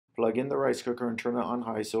Plug in the rice cooker and turn it on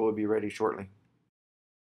high so it will be ready shortly.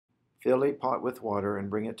 Fill a pot with water and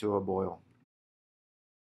bring it to a boil.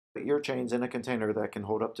 Put your chains in a container that can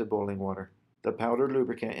hold up to boiling water. The powdered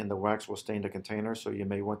lubricant in the wax will stain the container, so you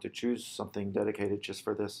may want to choose something dedicated just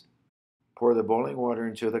for this. Pour the boiling water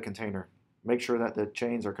into the container. Make sure that the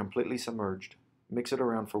chains are completely submerged. Mix it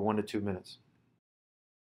around for 1 to 2 minutes.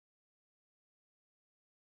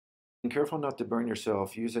 Be careful not to burn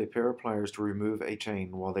yourself. Use a pair of pliers to remove a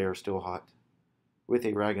chain while they are still hot. With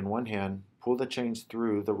a rag in one hand, pull the chains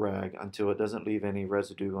through the rag until it doesn't leave any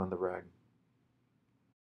residue on the rag.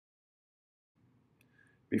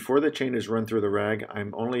 Before the chain is run through the rag,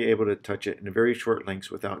 I'm only able to touch it in very short lengths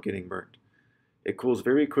without getting burnt. It cools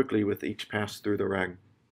very quickly with each pass through the rag.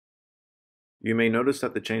 You may notice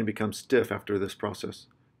that the chain becomes stiff after this process.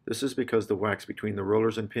 This is because the wax between the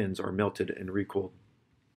rollers and pins are melted and recooled.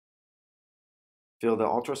 Fill the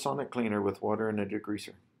ultrasonic cleaner with water and a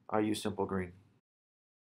degreaser. I use Simple Green.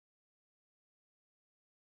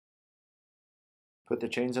 Put the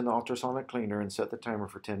chains in the ultrasonic cleaner and set the timer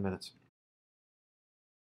for 10 minutes.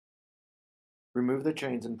 Remove the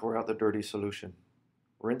chains and pour out the dirty solution.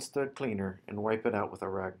 Rinse the cleaner and wipe it out with a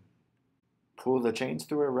rag. Pull the chains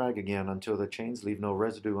through a rag again until the chains leave no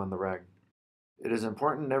residue on the rag. It is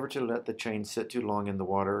important never to let the chains sit too long in the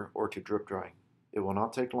water or to drip dry. It will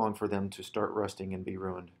not take long for them to start rusting and be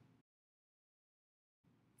ruined.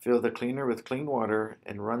 Fill the cleaner with clean water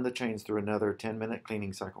and run the chains through another 10-minute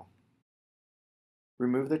cleaning cycle.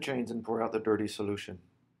 Remove the chains and pour out the dirty solution.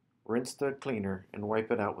 Rinse the cleaner and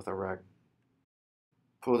wipe it out with a rag.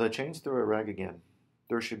 Pull the chains through a rag again.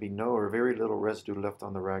 There should be no or very little residue left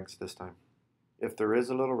on the rags this time. If there is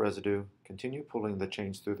a little residue, continue pulling the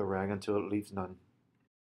chains through the rag until it leaves none.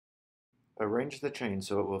 Arrange the chain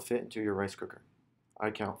so it will fit into your rice cooker. I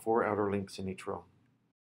count 4 outer links in each row.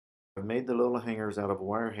 I've made the little hangers out of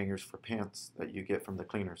wire hangers for pants that you get from the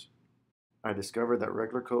cleaners. I discovered that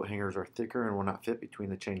regular coat hangers are thicker and will not fit between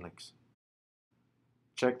the chain links.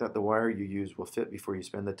 Check that the wire you use will fit before you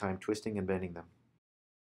spend the time twisting and bending them.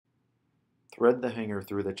 Thread the hanger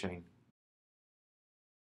through the chain.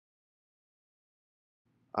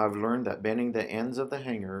 I've learned that bending the ends of the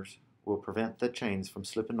hangers will prevent the chains from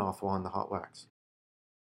slipping off while on the hot wax.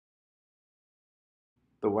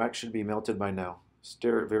 The wax should be melted by now.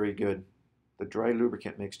 Stir it very good. The dry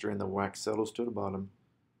lubricant mixture in the wax settles to the bottom.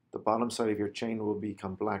 The bottom side of your chain will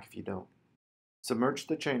become black if you don't. Submerge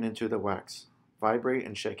the chain into the wax. Vibrate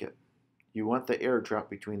and shake it. You want the air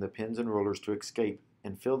trapped between the pins and rollers to escape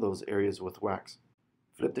and fill those areas with wax.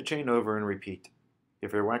 Flip the chain over and repeat.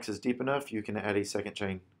 If your wax is deep enough, you can add a second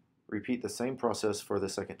chain. Repeat the same process for the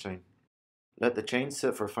second chain. Let the chain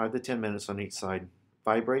sit for 5 to 10 minutes on each side.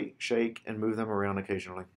 Vibrate, shake, and move them around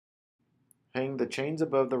occasionally. Hang the chains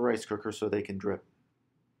above the rice cooker so they can drip.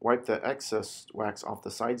 Wipe the excess wax off the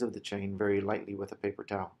sides of the chain very lightly with a paper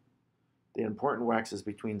towel. The important wax is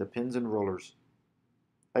between the pins and rollers.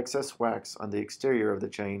 Excess wax on the exterior of the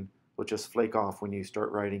chain will just flake off when you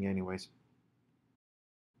start riding anyways.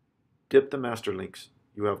 Dip the master links.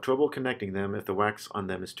 You have trouble connecting them if the wax on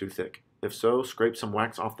them is too thick. If so, scrape some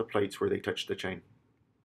wax off the plates where they touch the chain.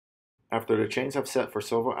 After the chains have set for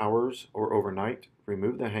several hours or overnight,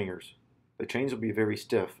 remove the hangers. The chains will be very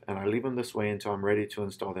stiff, and I leave them this way until I'm ready to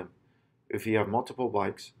install them. If you have multiple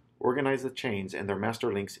bikes, organize the chains and their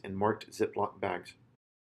master links in marked Ziploc bags.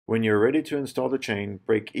 When you're ready to install the chain,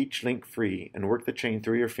 break each link free and work the chain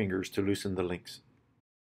through your fingers to loosen the links.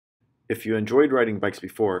 If you enjoyed riding bikes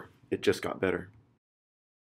before, it just got better.